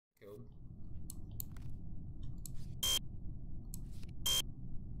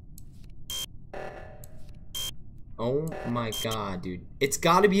Oh my god, dude. It's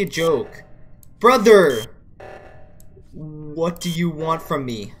gotta be a joke. Brother! What do you want from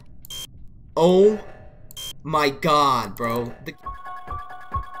me? Oh my god, bro.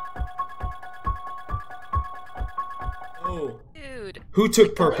 Oh. Dude. Who took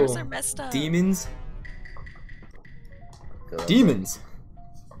The colors purple? are messed up. Demons? Go. Demons!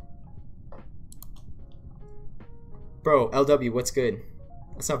 Bro, LW, what's good?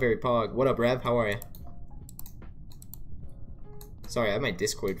 That's not very pog. What up, Rev? How are you? Sorry, I have my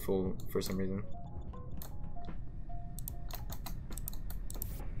Discord full for some reason.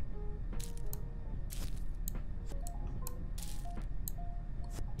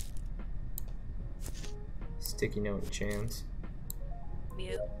 Sticky note chance.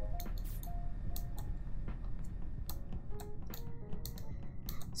 Mute.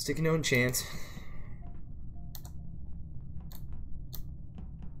 Sticky note chance.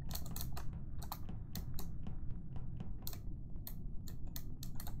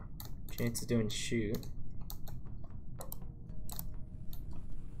 Chance is doing shoot.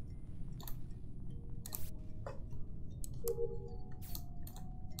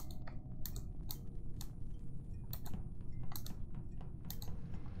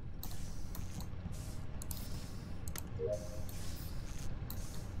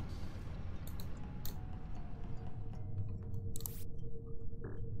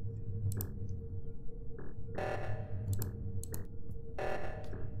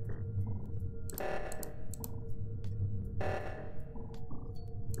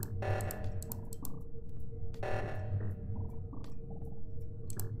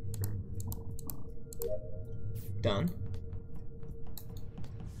 Done.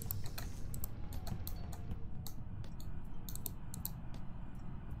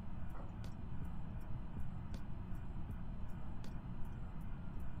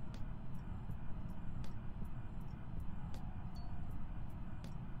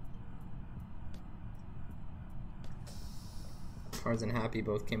 Cards and Happy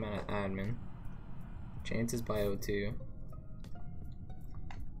both came out at admin. Chances by O2.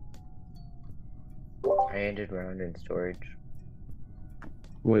 I ended round in storage.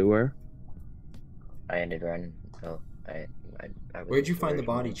 Wait, where? I ended round. Oh, I was Where'd you in find the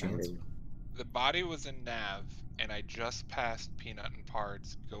storage body, when I Chance? ended. The body was in Nav, and I just passed Peanut and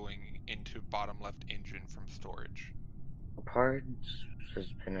Pards going into bottom left engine from storage. Pards has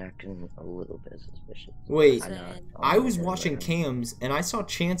been acting a little bit suspicious. Wait, know, I was gonna watching let him- cams and I saw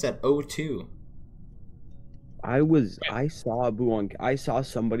Chance at O2. I saw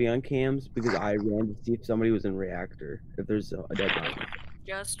somebody on cams because I ran to see if somebody was in reactor. If there's a dead body.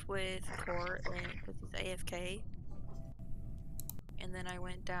 Just with Cortland because he's AFK. And then I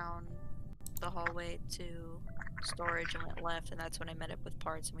went down the hallway to storage and went left, and that's when I met up with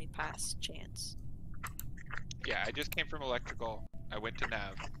Parts and we passed Chance. Yeah, I just came from electrical. I went to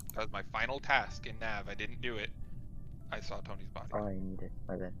Nav. That was my final task in Nav. I didn't do it. I saw Tony's body. Oh, I need it.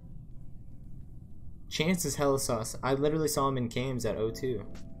 My bad. Chance is hella sus. I literally saw him in cams at O2.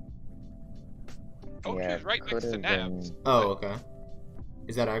 Oh, Yeah, she was right next to could've Nav. been- Oh, okay.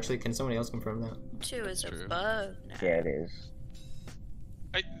 Is that actually? Can somebody else confirm that? 2 is True. above now. Yeah, it is.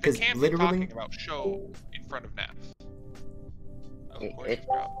 The 'Cause cams literally- you're talking about show in front of Nav. Of It- course, it- it's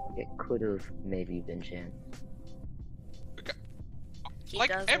dropped. It could have maybe been Chance. He Like,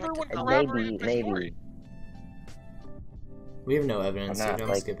 does everyone want to corroborated Maybe, my story. We have no evidence, I'm so not, I'm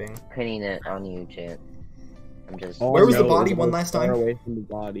like, skipping. pinning it on you, Chance. I'm just. All Where I was the know body is one I was last far time? away from the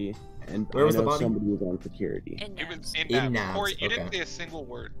body, and Where was I the know body? somebody was on security. In It was Nabs. in In Nav. Navs, Corey, you didn't okay. say a single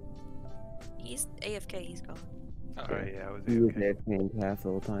word. He's AFK, he's gone. Oh, Alright, yeah, I was He was okay. there playing half the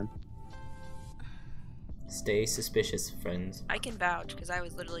whole time. Stay suspicious, friends. I can vouch because I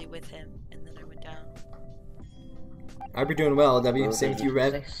was literally with him and then I went down. I hope you're doing well, W. Bro, Same did to you, you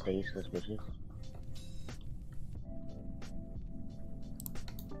Rev. say stay suspicious?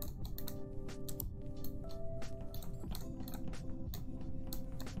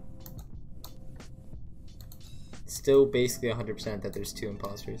 Still basically 100% that there's 2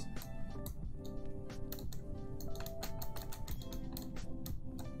 imposters.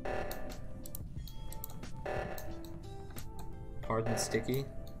 Pardon Sticky.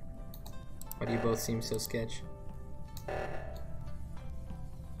 Why do you both seem so sketch?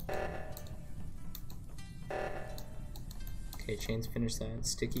 Okay, Chains finished that.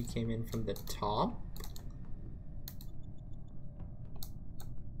 Sticky came in from the top.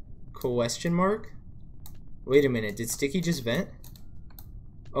 Question mark? Wait a minute, did Sticky just vent?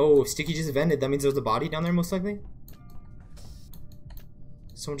 Oh, Sticky just vented. That means there's a body down there, most likely?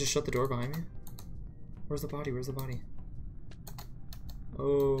 Someone just shut the door behind me? Where's the body? Where's the body?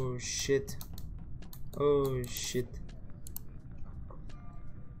 Oh, shit. Oh shit.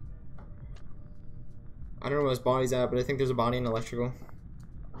 I don't know where his body's at, but I think there's a body in electrical.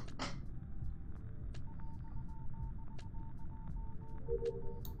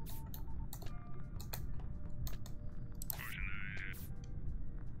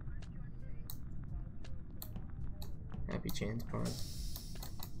 Happy chance part.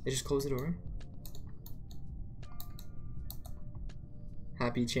 They just closed the door.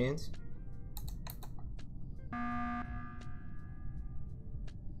 Happy chance.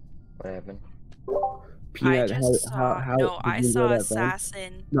 What happened? Peanut, I just saw, how no, did I you know saw that vent?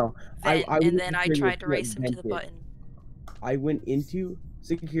 Assassin No, vent, I was and then I security tried to when race him to the vented. button. I went into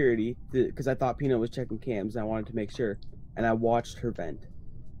security because I thought Peanut was checking cams and I wanted to make sure, and I watched her vent.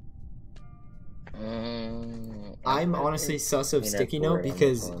 I'm honestly sus of Sticky Note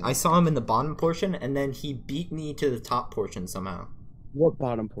because I saw him in the bottom portion and then he beat me to the top portion somehow. What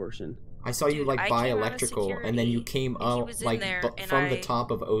bottom portion? I saw you Dude, like I by came out of electrical and then you security, came and he out was in like there, and from the I top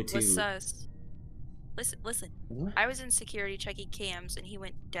of O2. Was sus. Listen. What? I was in security checking cams, and he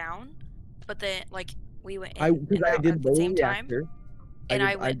went down, but then like we went in I and out did at the lower same time, reactor. and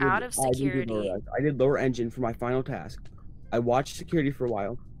I went out of security. I did lower engine for my final task. I watched security for a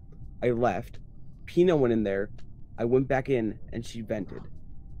while. I left. Peanut went in there. I went back in and she vented,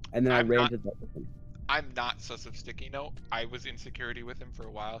 and then I ran to the button. I'm not sus of Sticky Note. I was in security with him for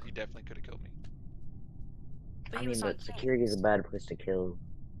a while. He definitely could have killed me. But I he mean, was on but security is a cams. bad place to kill.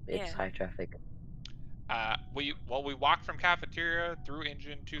 It's Yeah. high traffic. We walked from cafeteria through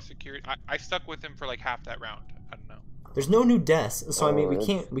engine to security. I stuck with him for like half that round. I don't know. There's no new deaths, so I mean we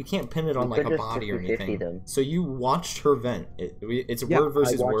Oh, can't pin it on we like could a just body or 50-50 anything. them. So you watched her vent. It's Yeah, word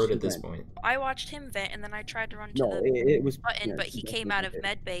versus I watched word her at this vent. point. I watched him vent, and then I tried to run to No, the it was button, Peanut. but She he came definitely out of did.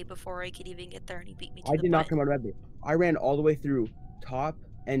 med bay before I could even get there, and he beat me to I the did not button. come out of bed. I ran all the way through top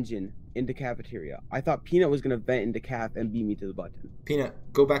engine into cafeteria. I thought Peanut was gonna vent into caf and beat me to the button. Peanut,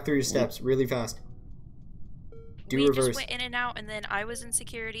 go back through your steps really fast. Do We reverse. just went in and out, and then I was in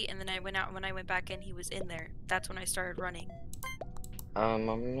security, and then I went out, and when I went back in, he was in there. That's when I started running. I'm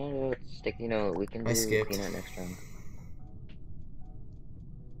not Sticky Note. We can I do skipped. Peanut next round.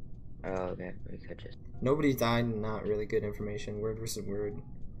 Oh, okay. We could just. Nobody died. Not really good information. Word versus word.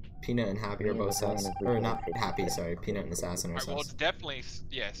 Peanut and Happy are Yeah, both but sus. if we Or can not fit Happy, it. sorry. Peanut and Assassin are Alright, well, sus. it's definitely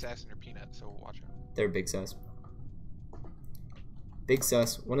Assassin or Peanut. So watch out. They're big sus. Big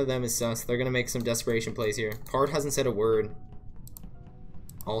sus. One of them is sus. They're gonna make some desperation plays here. Pard hasn't said a word.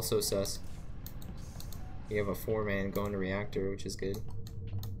 Also sus. You have a 4-man going to reactor, which is good.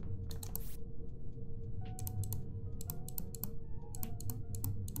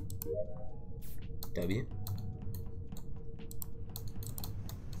 W.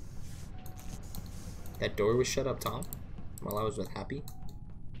 That door was shut up top while I was with Happy.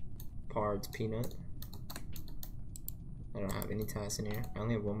 Pard's Peanut. I don't have any tasks in here. I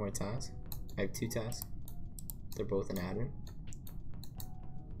only have one more task. I have 2 tasks. They're both in admin.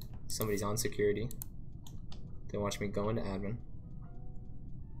 Somebody's on security. They watch me go into admin.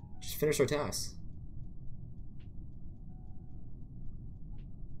 Just finish our tasks.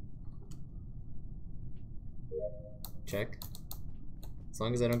 Check. As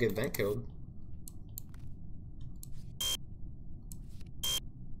long as I don't get vent killed.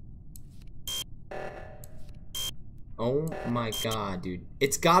 Oh my god, dude.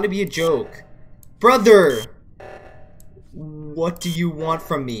 It's gotta be a joke. Brother! What do you want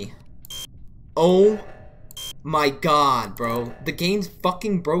from me? Oh my god, bro. The game's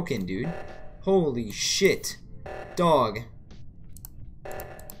fucking broken, dude. Holy shit. Dog.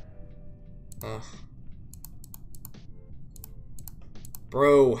 Ugh.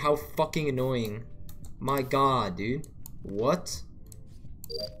 Bro, how fucking annoying. My god, dude. What?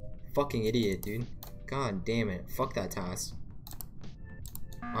 Fucking idiot, dude. God damn it. Fuck that task.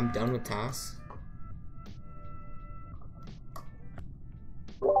 I'm done with tasks.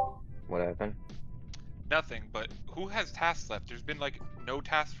 What happened? Nothing, but who has tasks left? There's been like no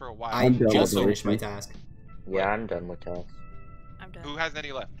tasks for a while. I I'm done just with finished my everything. task. Yeah, I'm done with tasks. I'm done. Who has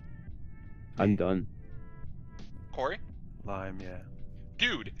any left? I'm done. Corey? Lime, yeah.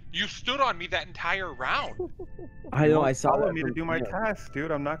 Dude, you stood on me that entire round. I know. I saw Follow that me to from do my Peanut. task,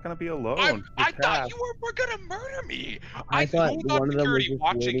 dude. I'm not gonna be alone. I With thought tasks. you were gonna murder me. I thought was one on of them was security just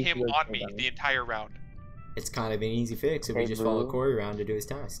watching waiting him for us on to me go down. the entire round. It's kind of an easy fix if we Hey, just follow Boo. Corey around to do his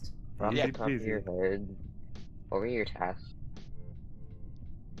tasks. From Yeah. the top of your head, what were your tasks?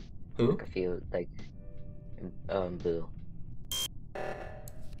 Who? Like a few, like, Boo.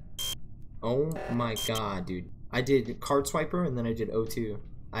 Oh my god, dude. I did card swiper and then I did O2.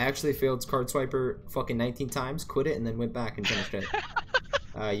 I actually failed card swiper fucking 19 times, quit it, and then went back and finished it.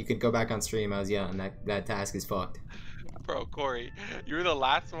 You could go back on stream. I was yelling. That task is fucked. Bro, Corey, you're the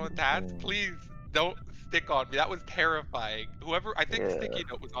last one with task. Please don't stick on me. That was terrifying. Whoever, I think Yeah. Sticky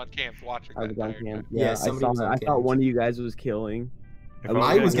Note was on cams watching I that was on entire cam. time. Yeah, Yeah, I somebody saw was it. on I cam. thought one of you guys was killing. If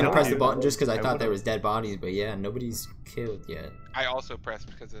I was gonna kill press the you, button just because I thought there would've. was dead bodies, but yeah, nobody's killed yet. I also pressed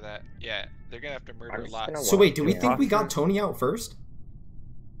because of that. Yeah, they're gonna have to murder I'm a just lot. gonna So wait, do we Yeah. think we got Imposter. Tony out first?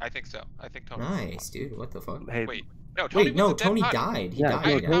 I think so. I think Tony. Nice, dude. What the fuck? Hey, Wait, no, Tony Wait, was no, a dead Tony body. died. He Yeah, died. I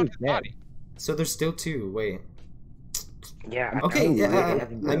no, yeah. found Tony's his body. So there's still two. Wait. Yeah. Okay, I'm yeah,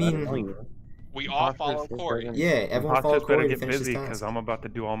 telling you. I mean- I'm telling you. We all Imposters follow just Corey. doesn't- Yeah, everyone follow imposters better Corey to get finish busy this because task. I'm about to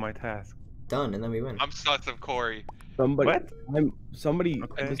do all my tasks. Done, and then we win. I'm sus of Corey. What? Somebody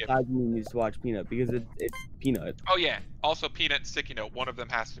Okay. besides me needs to watch Peanut because it's Peanut. Oh yeah. Also, Peanut and Sticky Note. One of them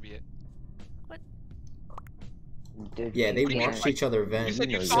has to be it. Dude, Yeah, they What do you mean, watched like, each other vent. You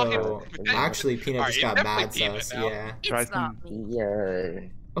said you know, saw so- him. Actually, Peanut Alright, just you're got mad definitely sus. Peanut now. Yeah. Try It's not some- me. Yeah.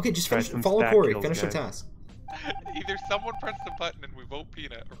 Okay, just Try finish. some Follow stat Corey. kills, Finish the guys. task. Either someone press the button and we vote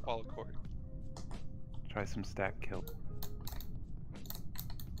Peanut, or follow Corey. Try some stack kill.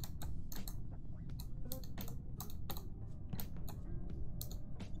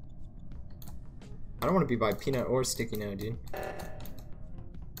 I don't want to be by Peanut or Sticky Note, dude.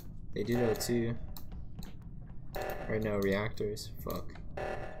 They did O2. Or no, reactors. Fuck.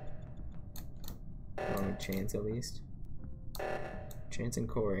 Along with Chance at least. Chance and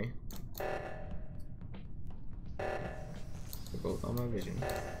Corey. They're both on my vision.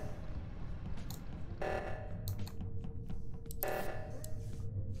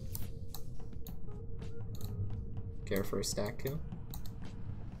 Care for a stack kill?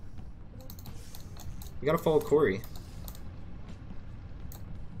 You gotta follow Corey.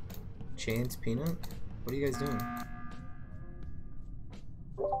 Chance, Peanut? What are you guys doing?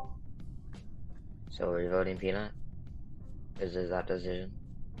 So we're voting Peanut? Is that decision?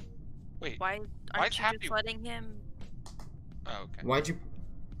 Wait. Why Why's aren't you Happy- just letting him Oh, okay. Why'd you...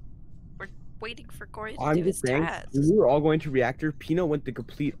 waiting for Corey to I'm do his just saying, tasks? when we were all going to reactor, Peanut went the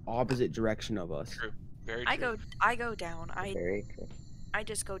complete opposite direction of us. True. Very true. I go down. Very true. I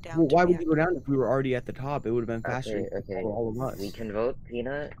just go down. Well, to why would you go reactor. down if we were already at the top? It would have been faster Okay. for all of us. We can vote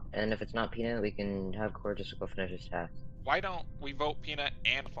Peanut, and if it's not Peanut, we can have Core just go finish his task. Why don't we vote Peanut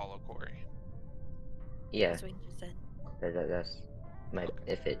and follow Corey? Yeah, That's what you just said. that's my.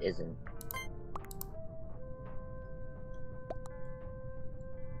 If it isn't,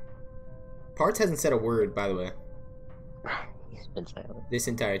 Parts hasn't said a word, by the way, he's been silent. this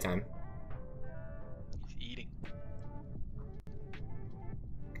entire time. He's eating.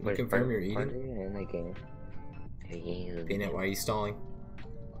 Can you confirm you're eating? In the game. Peanut, why are you stalling?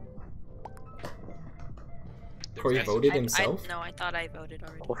 There's Corey S- voted I himself? no, I thought I voted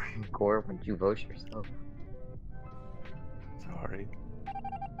already. Core, would you vote yourself? Sorry.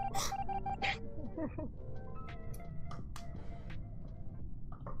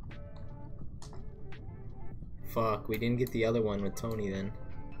 Fuck, we didn't get the other one with Tony then.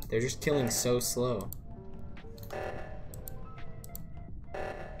 They're just killing so slow.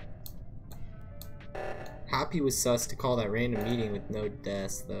 Happy was sus to call that random meeting with no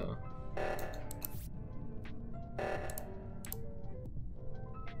deaths though.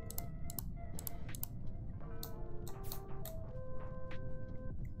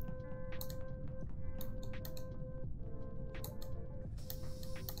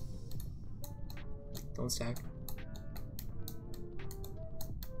 Don't stack.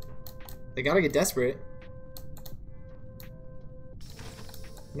 They gotta get desperate.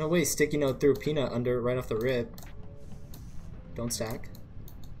 No way, Sticky Note threw Peanut under right off the rip. Don't stack.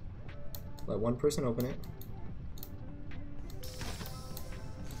 Let one person open it.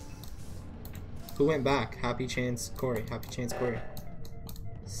 Who went back? Happy Chance Corey. Happy Chance Corey.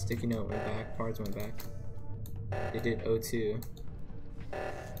 Sticky Note went back. Pards went back. They did O2.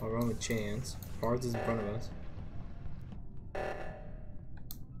 All wrong with Chance. Pards is in front of us.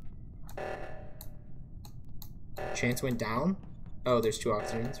 Chance went down. Oh, there's two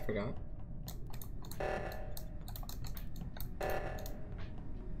oxygens. Forgot.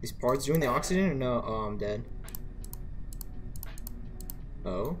 Is Pards doing the oxygen or no? Oh, I'm dead.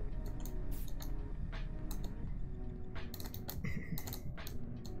 Oh.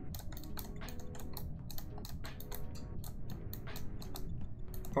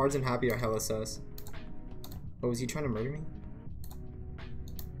 Pards and Happy are hella sus. Oh, is he trying to murder me?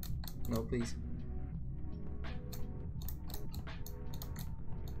 No, please.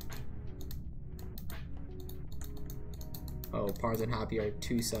 Oh, Pards and Happy are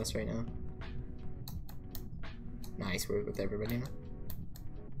too sus right now. Nice, we're with everybody now.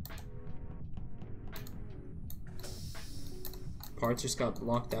 Parts just got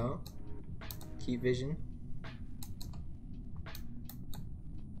locked out. Keep vision.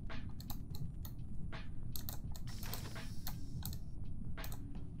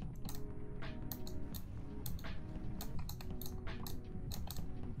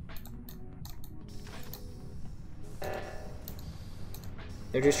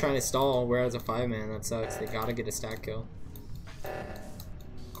 They're just trying to stall, whereas a 5-man, that sucks. They gotta get a stat kill.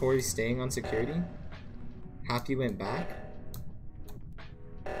 Corey's staying on security. Happy went back.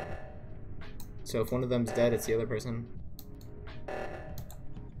 So if one of them's dead, it's the other person.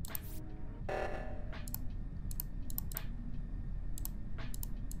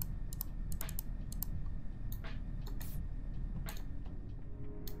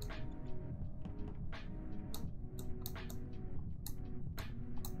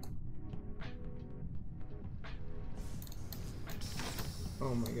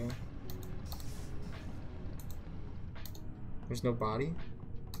 Oh my god. There's no body?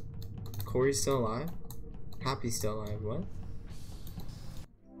 Corey's still alive? Happy's still alive, what?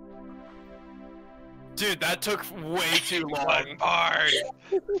 Dude, that took way too long. Hard.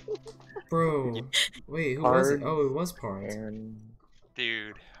 Bro, wait, who was it? Oh, it was Pards.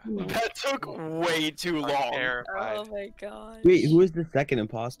 Dude. That took way too I'm long. terrified. Oh my god. Wait, who is the second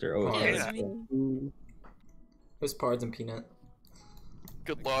imposter? Oh, Pards. It Yeah. was me. It was Pards and Peanut.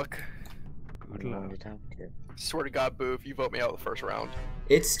 Good luck. Good Who luck. to talk to? Swear to God, Boo, if you vote me out the first round.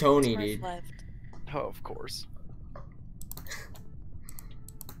 It's Tony, First dude. left. Oh, of course.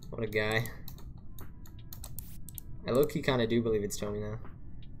 What a guy. I low-key kinda do believe it's Tony now.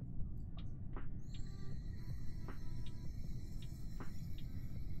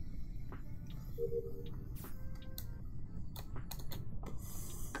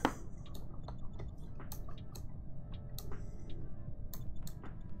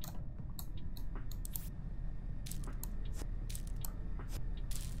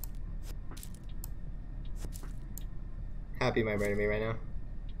 Happy might murder me right now.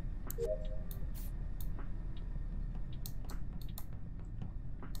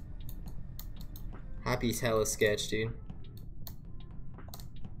 Happy's hella sketch, dude.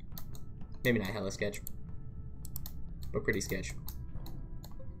 Maybe not hella sketch, but pretty sketch.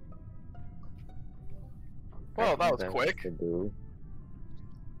 Well, that was That quick. the Boo.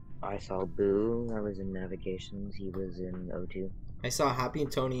 I saw Boo. I was in navigations. He was in O2. I saw Happy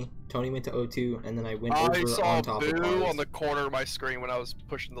and Tony. Tony went to O2, and then I went I over saw on top of Boo Pards. on the corner of my screen when I was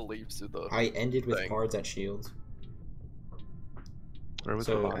pushing the leaves through the. I ended with thing. Pards at Shields. Where was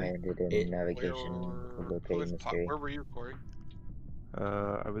So- the I body? ended in It- navigation. Locating mystery. Where were you, Corey?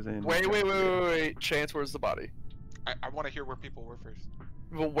 I was in. Wait. Chance, where's the body? I want to hear where people were first.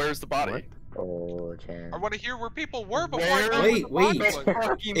 Well, where's the body? What? Oh, Chan. I want to hear where people were before Where- I know Wait, where the body wait. was.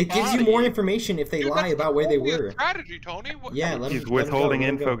 Fucking It gives you body. more information if they Dude, lie that's about where they totally a were. strategy, Tony. What- Yeah, let He's him, let him go, withholding let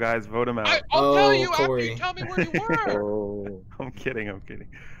him info, go. guys. Vote him out. I'll tell Oh, you after Corey. you tell me where you were. Oh, I'm kidding. I'm kidding.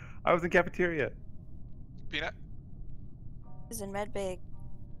 I was in cafeteria. Peanut. I was in medbay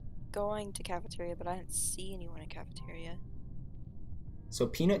going to cafeteria, but I didn't see anyone in cafeteria. So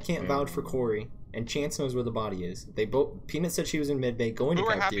Peanut can't vouch for Corey, and Chance knows where the body is. They both. Peanut said she was in medbay going to Who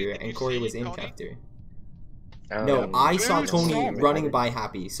were Happy? cafeteria, Did and you Corey see was in Tony? cafeteria. oh, No, I saw Boo Tony saw me. running by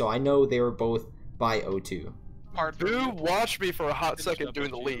Happy, so I know they were both by O2. Hard for Boo you. watched me for a hot Finished second up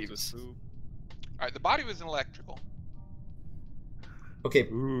doing the with leaves. Alright, the body was in electrical. Okay,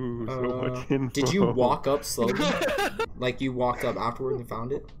 Ooh, so much info. did you walk up slowly? Like you walked up afterward and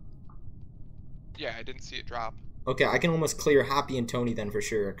found it? Yeah, I didn't see it drop. Okay, I can almost clear Happy and Tony then for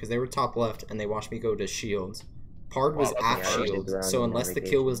sure, because they were top left and they watched me go to Shields. Pard was Wow, at that's hard. Shields, Yeah, so around unless the kill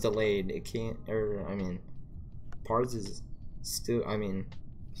navigation. was delayed, it can't. Or I mean, Pards is still. I mean,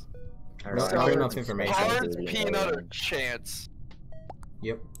 Alright, not I enough was information. Pards, really Peanut, or annoying. Chance.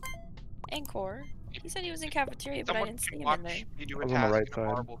 yep. And Core. He said he was in cafeteria, but I Someone didn't see can him watch in there. me do I a was on the task right and a side.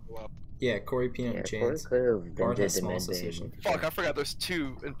 marble go up. Yeah, Corey, Peanut, Yeah, and Corey Chance. could have Bart did has the small mid suspicion. Fuck, I forgot there's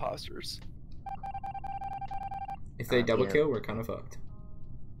two imposters. If they double yeah. kill, we're kind of fucked.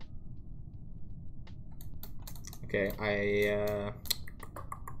 Okay,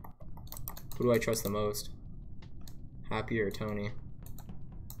 who do I trust the most? Happy or Tony?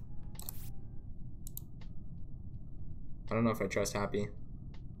 I don't know if I trust Happy.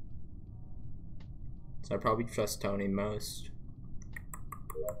 So I probably trust Tony most.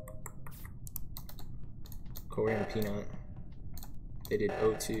 Corey and Peanut. They did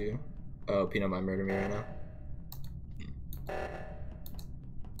O2. Oh, Peanut might murder me right now.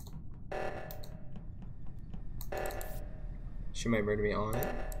 She might murder me on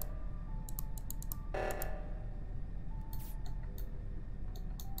it.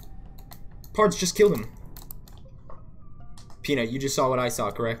 Pards just killed him. Peanut, you just saw what I saw,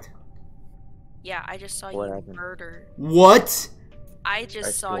 correct? Yeah, I just saw What you happened? murder. What? I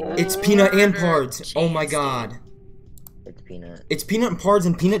just saw you. It's Peanut and murder Pards. Oh my Chance, god. dude. It's Peanut. It's Peanut and Pards,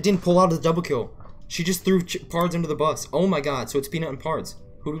 and Peanut didn't pull out of the double kill. She just threw Pards under the bus. Oh my god, so it's Peanut and Pards.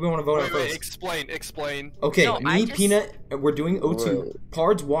 Who do we want to vote on Wait, first? explain. Okay, No, I me, just- Peanut, we're doing O2. Wait.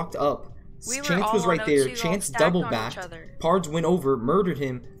 Pards walked up. We were Chance all was on right there. O2, all Chance stacked double on each backed. other. Pards went over, murdered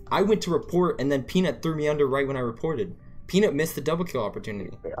him. I went to report, and then Peanut threw me under right when I reported. Peanut missed the double kill opportunity.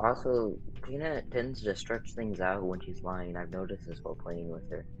 Also, Peanut tends to stretch things out when she's lying. I've noticed this while playing with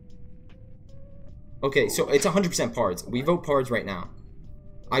her. Okay, so it's 100% Pards. We vote Pards right now.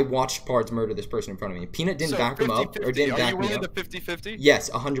 I watched Pards murder this person in front of me. Peanut didn't So back him up, or 50-50. didn't Are back you me willing up. to 50-50? Yes,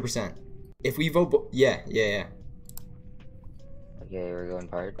 100%. If we vote, yeah. Okay, we're going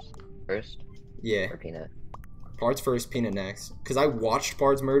Pards first Yeah. or Peanut. Pards first, Peanut next. Because I watched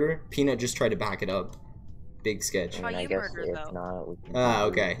Pards murder, Peanut just tried to back it up. Big sketch. How I mean, I you guess murdered, if though? not, we can Ah,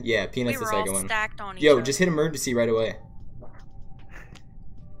 do- okay. Yeah, We Peanut's the were all second one. stacked on each Yo, other. just hit emergency right away.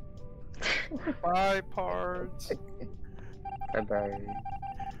 Bye, Pards. Bye bye.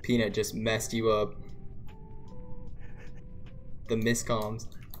 Peanut just messed you up. The miscoms.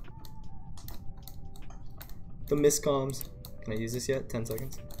 The miscoms. Can I use this yet? 10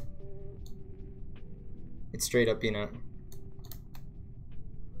 seconds. It's straight up Peanut.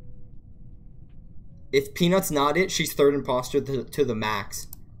 If Peanut's not it, she's third imposter to the max.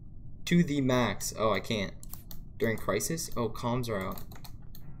 To the max. Oh, I can't. During crisis? Oh, comms are out.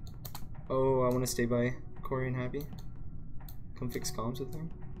 Oh, I want to stay by Corey and Happy. Come fix comms with her.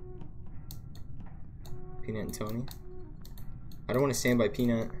 Peanut and Tony. I don't want to stand by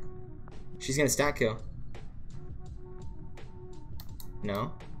Peanut. She's gonna stack kill.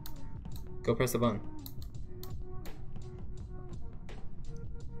 No? Go press the button.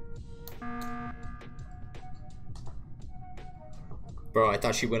 Bro, I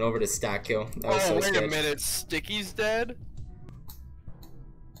thought she went over to stack kill. That was Oh, so wait sketch. a minute. Sticky's dead?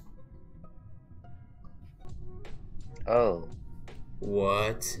 Oh,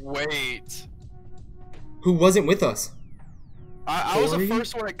 What? Wait. Who wasn't with us? I was the Corey?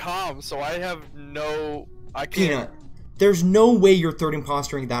 first one at comms, so I have no... I can't... Peanut. There's no way you're third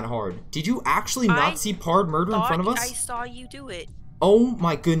impostering that hard. Did you actually I not see Pard murder in front of I us? saw you do it. Oh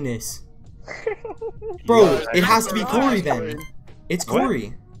my goodness. Bro, Guys, it I has to be don't Corey know. then. It's What?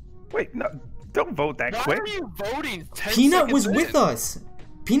 Corey. Wait, no, don't vote that Why quick. are you voting 10 Peanut seconds was in? with us.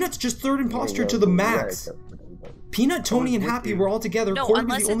 Peanut's just third imposter to the max. Peanut, Tony, and with Happy you. were all together. No, Corey was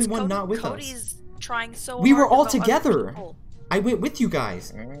unless the only it's one Cody. not with us. Cody's trying so We were hard to all vote other together. people. I went with you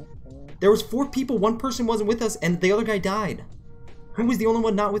guys. There was 4 people. One person wasn't with us, and the other guy died. Who was the only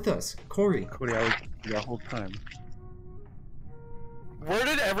one not with us? Corey. Cody, I was the whole time. Where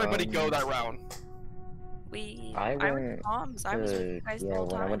did everybody go that round? I I went went comms. I was with you guys the yeah, whole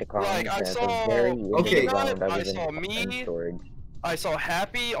when I time. went to college, Like, I at saw the very end of the Okay. round, I was in saw in me. storage. I saw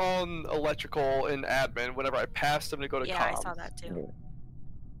Happy on electrical and admin whenever I passed him to go to Yeah, comms. I saw that too.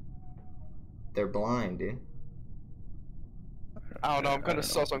 They're blind, dude. I don't know, I'm I gonna don't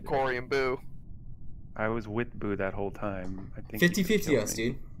suss know. on Corey and Boo. I was with Boo that whole time. I think. 50-50 us,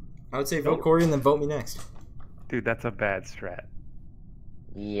 dude. I would say vote Nope. Corey and then vote me next. Dude, that's a bad strat.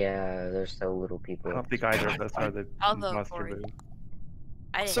 Yeah, there's so little I people. don't think either of us are the I'll vote imposter, Corey. Boo.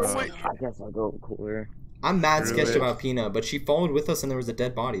 I didn't So see wait- him. I guess I'll go cooler. I'm mad Screw sketched it. about Peanut, but she followed with us and there was a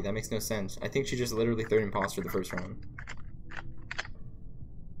dead body. That makes no sense. I think she just literally third imposter the first round.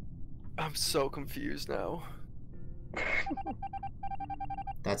 I'm so confused now.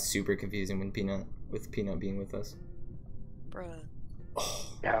 That's super confusing with Peanut being with us. Bruh.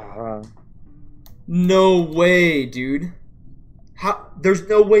 No way, dude. How? There's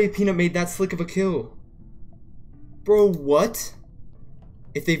no way Peanut made that slick of a kill. Bro, what?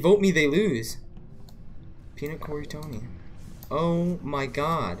 If they vote me, they lose. Peanut, Corey, Tony. Oh my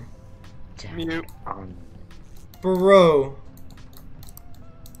god. Mute. Bro.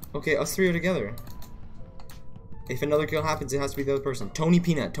 Okay, us 3 are together. If another kill happens, it has to be the other person. Tony,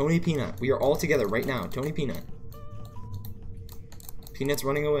 Peanut. Tony, Peanut. We are all together right now. Tony, Peanut. Peanut's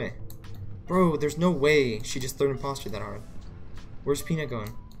running away. Bro, there's no way she just third imposter that hard. Where's Peanut going?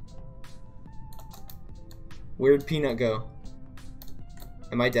 Where'd Peanut go?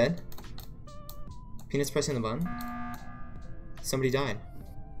 Am I dead? Peanut's pressing the button? Somebody died.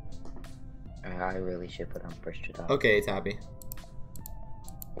 I really should put on push to talk. Okay, it's Happy.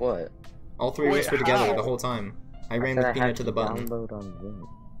 What? All 3 of Wait, us were together how? the whole time. I ran said with I Peanut had to the button. download on Zoom.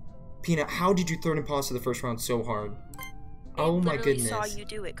 Peanut, how did you third imposter the first round so hard? Oh my I literally goodness. saw you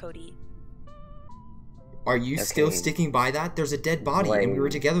do it, Cody. Are you still Okay. sticking by that? There's a dead body and we were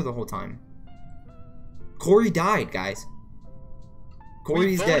Wait. together the whole time. Corey died, guys.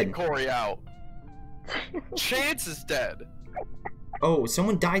 Corey's we dead. voted Corey out. Chance is dead. Oh,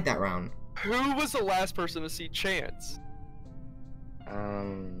 someone died that round. Who was the last person to see Chance?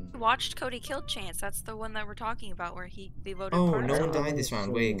 Watched Cody kill Chance. That's the one that we're talking about where we voted Oh, Parts. no one died this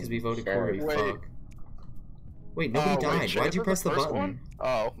round. Wait, because we voted Corey. Wait. Fuck. Wait, nobody Wait, died. Chance Why'd you was press the first button? one?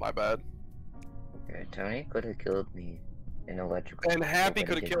 Oh, my bad. Yeah, Tony could have killed me in electrical. And Happy but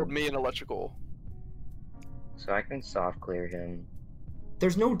could he have killed didn't. me in electrical. So I can soft clear him.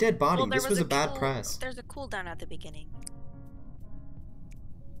 There's no dead body. Well, there This was a bad cool- press. There's a cooldown at the beginning.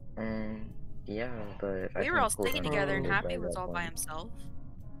 Yeah, but We were all cool sticking down together, and by Happy that was all by point. himself.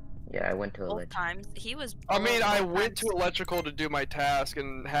 Yeah, I went to Both electrical. times. He was. I mean, I both went to times- electrical to do my task,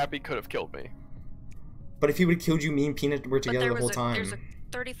 and Happy could have killed me. But if he would have killed you, me and Peanut were But together there the whole was time. there's a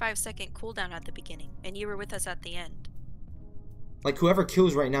 35-second cooldown at the beginning, and you were with us at the end. Like, whoever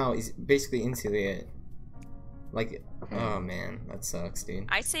kills right now is basically instantly it. Like, oh man, that sucks, dude.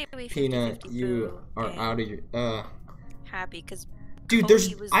 I say we 50-50 Peanut, you Boo are and out of your. Happy, because Dude, Cody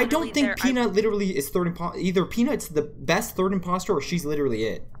there's. was I don't literally think there. Peanut literally is third imposter. Either Peanut's the best third imposter or she's literally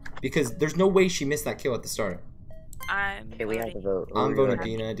it. Because there's no way she missed that kill at the start. I'm Okay, we have to voting. vote. I'm We're voting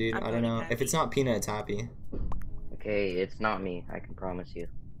voting. Peanut, dude. I'm I don't voting know. If Happy. it's not Peanut, it's Happy. Okay, it's not me. I can promise you.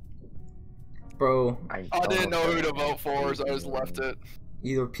 Bro, I didn't know who to almost vote for, so I just left it.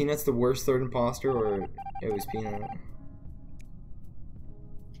 either Peanut's the worst third imposter or it was Peanut.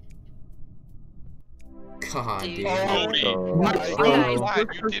 God, Dude. dude. Cody, Oh, my I'm so God. glad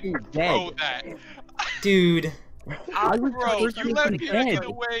you didn't throw that. Dude. I was Bro, first you let person Peanut dead. get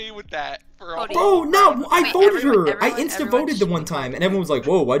away with that for a Cody. Bro, no, I Wait, voted everyone- her. I everyone- insta-voted the one time, and everyone was like,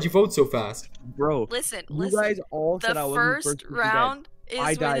 whoa, why'd you vote so fast? Bro, Listen, you listen. guys all said I The wasn't first first person round is I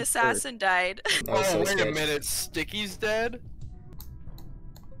when died first. Assassin died. That was so Oh, wait a sketch. minute. Sticky's dead?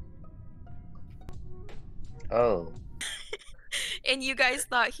 Oh, And you guys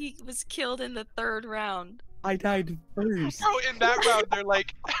thought he was killed in the third round. I died first. Bro, in that round, they're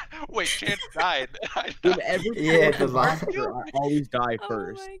like, wait, Chance died. In every Yeah, the person last- I always die Oh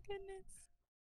first. my goodness.